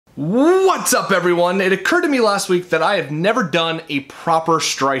What's up, everyone? It occurred to me last week that I have never done a proper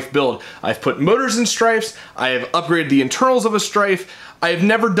Stryfe build. I've put motors in Stryfes, I have upgraded the internals of a Stryfe. I have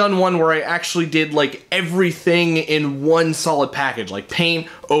never done one where I actually did like everything in one solid package, like paint,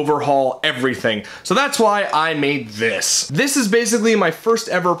 overhaul, everything. So that's why I made this. This is basically my first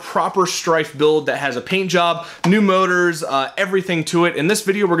ever proper Stryfe build that has a paint job, new motors, everything to it. In this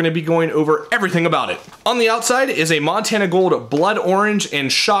video, we're gonna be going over everything about it. On the outside is a Montana Gold Blood Orange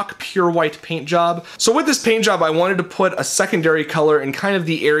and Shock Pure White paint job. So with this paint job, I wanted to put a secondary color in kind of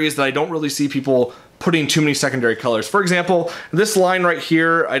the areas that I don't really see people putting too many secondary colors. For example, this line right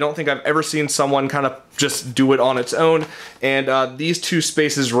here, I don't think I've ever seen someone kind of just do it on its own. And these two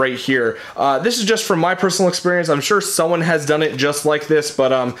spaces right here. This is just from my personal experience. I'm sure someone has done it just like this,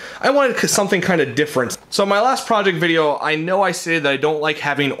 but I wanted something kind of different. So in my last project video, I know I said that I don't like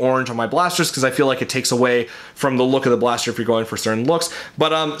having orange on my blasters because I feel like it takes away from the look of the blaster if you're going for certain looks.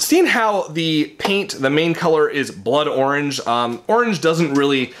 But seeing how the paint, the main color is blood orange, orange doesn't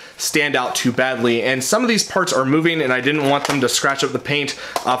really stand out too badly. And some of these parts are moving and I didn't want them to scratch up the paint.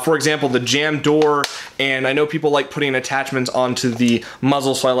 For example, the jam door, and I know people like putting attachments onto the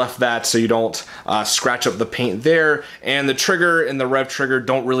muzzle, so I left that so you don't scratch up the paint there. And the trigger and the rev trigger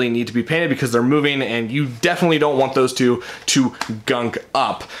don't really need to be painted because they're moving, and you definitely don't want those two to gunk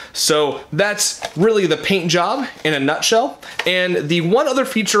up. So that's really the paint job in a nutshell. And the one other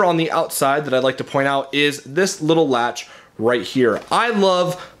feature on the outside that I'd like to point out is this little latch right here. I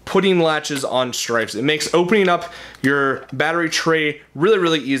love putting latches on Stryfes. It makes opening up your battery tray really,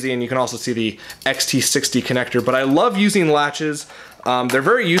 really easy, and you can also see the XT60 connector, but I love using latches. They're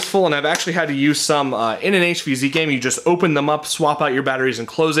very useful, and I've actually had to use some in an HVZ game. You just open them up, swap out your batteries, and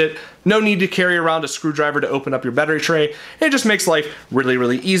close it. No need to carry around a screwdriver to open up your battery tray. It just makes life really,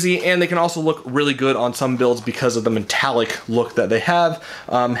 really easy, and they can also look really good on some builds because of the metallic look that they have.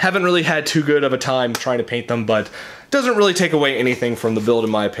 Haven't really had too good of a time trying to paint them, but doesn't really take away anything from the build in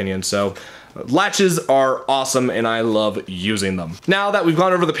my opinion. So latches are awesome and I love using them. Now that we've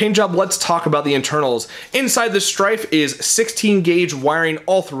gone over the paint job, let's talk about the internals. Inside this Stryfe is 16 gauge wiring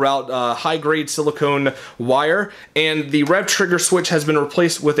all throughout, high grade silicone wire, and the rev trigger switch has been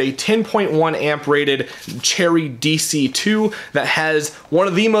replaced with a 10.1 amp rated Cherry DC2 that has one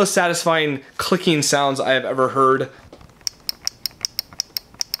of the most satisfying clicking sounds I have ever heard.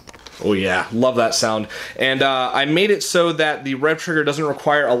 Oh yeah, love that sound. And I made it so that the rev trigger doesn't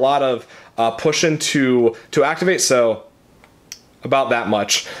require a lot of pushing to activate, so about that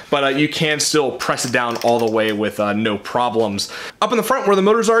much. But you can still press it down all the way with no problems. Up in the front where the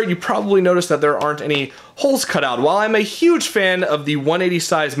motors are, you probably noticed that there aren't any holes cut out. While I'm a huge fan of the 180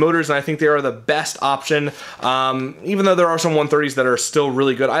 size motors, and I think they are the best option, even though there are some 130s that are still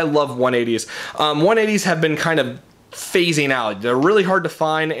really good, I love 180s. 180s have been kind of phasing out. They're really hard to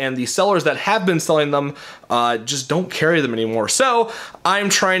find, and the sellers that have been selling them just don't carry them anymore. So I'm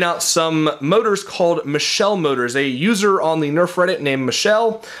trying out some motors called Meishel motors. A user on the Nerf Reddit named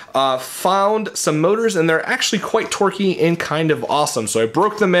Meishel found some motors, and they're actually quite torquey and kind of awesome. So I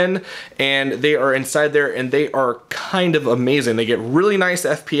broke them in, and they are inside there, and they are kind of amazing. They get really nice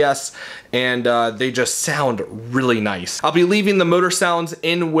FPS, and they just sound really nice. I'll be leaving the motor sounds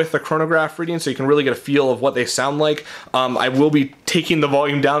in with the chronograph reading so you can really get a feel of what they sound like. I will be taking the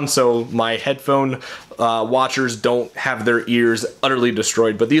volume down so my headphone watchers don't have their ears utterly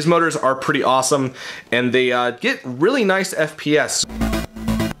destroyed, but these motors are pretty awesome, and they get really nice FPS.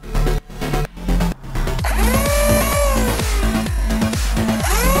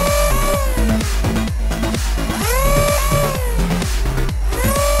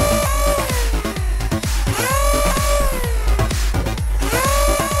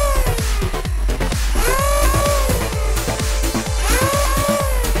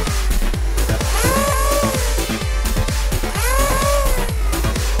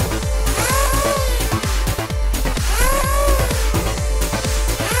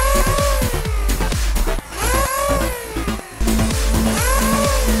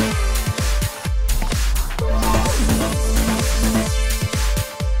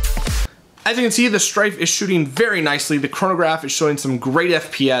 As you can see, the Stryfe is shooting very nicely. The chronograph is showing some great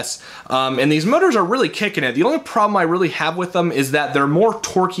FPS, and these motors are really kicking it. The only problem I really have with them is that they're more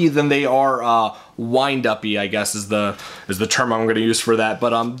torquey than they are wind-uppy, I guess is the term I'm going to use for that.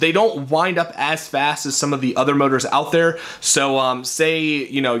 But they don't wind up as fast as some of the other motors out there. So say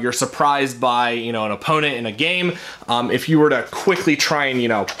you're surprised by an opponent in a game, if you were to quickly try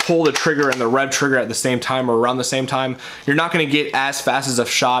and pull the trigger and the rev trigger at the same time or around the same time, you're not going to get as fast as a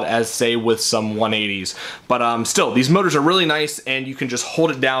shot as say with some 180s. But still, these motors are really nice, and you can just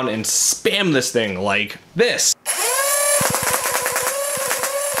hold it down and spam this thing like this.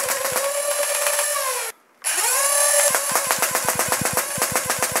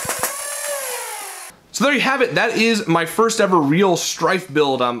 So there you have it. That is my first ever real Stryfe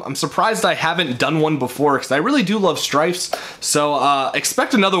build. I'm surprised I haven't done one before because I really do love Stryfes. So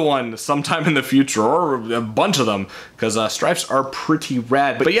expect another one sometime in the future, or a bunch of them, because Stryfes are pretty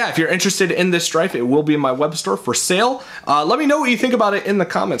rad. But yeah, if you're interested in this Stryfe, it will be in my web store for sale. Let me know what you think about it in the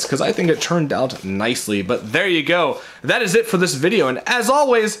comments, because I think it turned out nicely. But there you go. That is it for this video, and as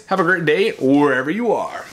always, have a great day wherever you are.